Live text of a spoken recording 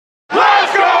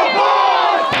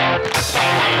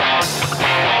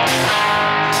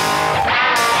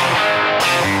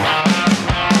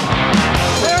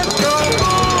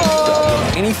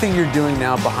everything you're doing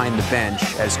now behind the bench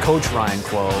as Coach Ryane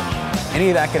Clowe, any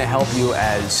of that going to help you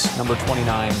as number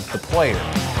 29, the player,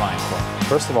 Ryane Clowe?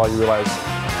 First of all, you realize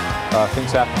things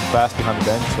happen fast behind the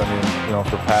bench. I mean, you know,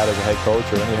 for Pat as a head coach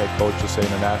or any head coach, just say in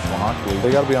the National Hockey League,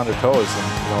 they got to be on their toes. And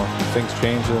you know, things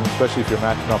change, and especially if you're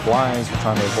matching up lines, you're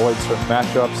trying to avoid certain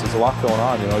matchups. There's a lot going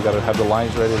on. You know, you got to have the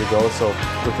lines ready to go. So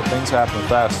with the things happening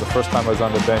fast, the first time I was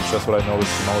on the bench, that's what I noticed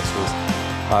the most was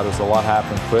there's a lot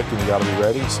happening quick, and you got to be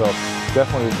ready. So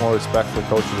definitely more respect for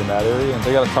coaches in that area, and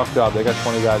they got a tough job. They got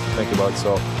 20 guys to think about.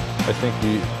 So I think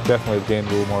we definitely have gained a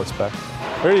little more respect.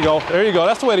 There you go. There you go.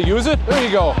 That's the way to use it. There you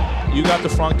go. You got the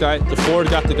front guy. The forward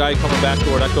got the guy coming back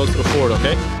door. That goes to the forward,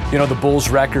 okay? You know, the Bulls'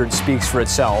 record speaks for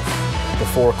itself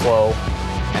before Clowe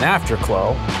and after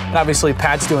Clowe. And obviously,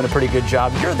 Pat's doing a pretty good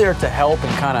job. You're there to help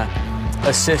and kind of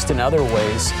assist in other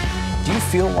ways. Do you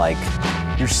feel like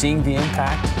you're seeing the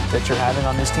impact that you're having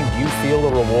on this team? Do you feel the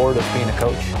reward of being a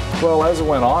coach? Well, as it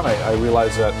went on, I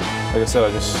realized that, like I said,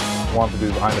 I just wanted to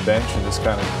be behind the bench and just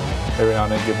kind of every now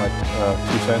and then give my 2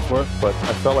 cents worth. But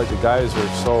I felt like the guys are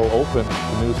so open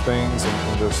to new things,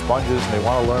 and they're sponges, and they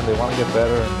want to learn, they want to get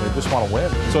better, and they just want to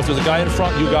win. So if there's a guy in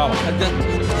front, you got him.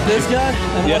 This guy?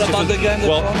 And yes, what about the guy in the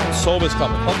well, front? Soba's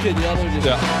coming. Okay, the other just...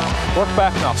 Yeah. Work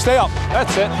back now. Stay up.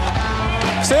 That's it.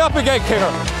 Stay up again,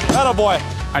 kicker. Atta boy.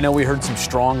 I know we heard some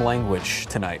strong language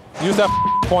tonight. Use that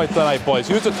point tonight, boys.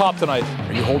 Use the top tonight.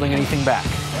 Are you holding anything back?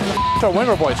 Our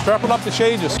winner, boys. Strapping up the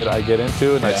changes. I get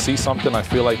into and I see something, I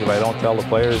feel like if I don't tell the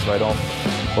players, if I don't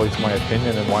voice my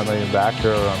opinion, and why am I even back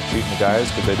here, or I'm cheating the guys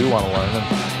because they do want to learn. And,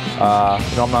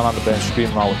 you know, I'm not on the bench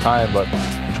screaming all the time, but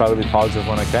I try to be positive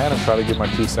when I can and try to give my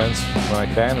 2 cents when I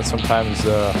can. And sometimes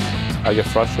I get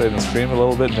frustrated and scream a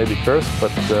little bit, maybe curse,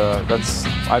 but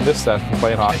I miss that from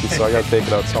playing hockey, so I got to take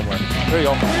it out somewhere. There you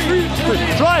go.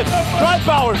 Drive! Drive,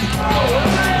 Bowers!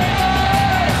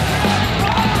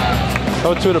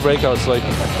 How about 2 of the breakouts? Like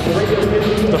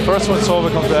the first one,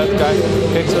 Sova comes at the guy,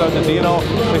 kicks it out to Dino,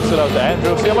 kicks it out to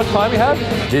Andrew. See how much time he had?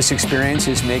 This experience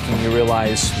is making you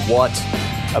realize what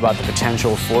about the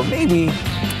potential for maybe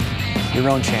your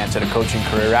own chance at a coaching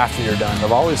career after you're done.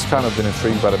 I've always kind of been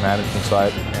intrigued by the management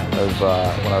side of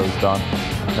when I was done.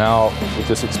 Now, with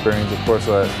this experience, of course,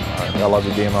 I love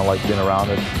the game and I like being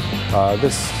around it.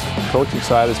 This coaching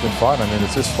side has been fun. I mean,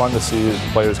 it's just fun to see the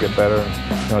players get better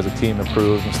and, you know, as a team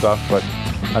improves and stuff. But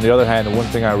on the other hand, the one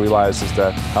thing I realized is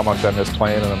that how much I miss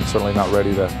playing, and I'm certainly not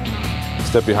ready to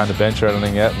step behind the bench or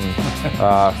anything yet. And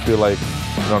I feel like,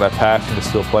 you know, that passion to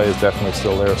still play is definitely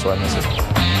still there, so I miss it.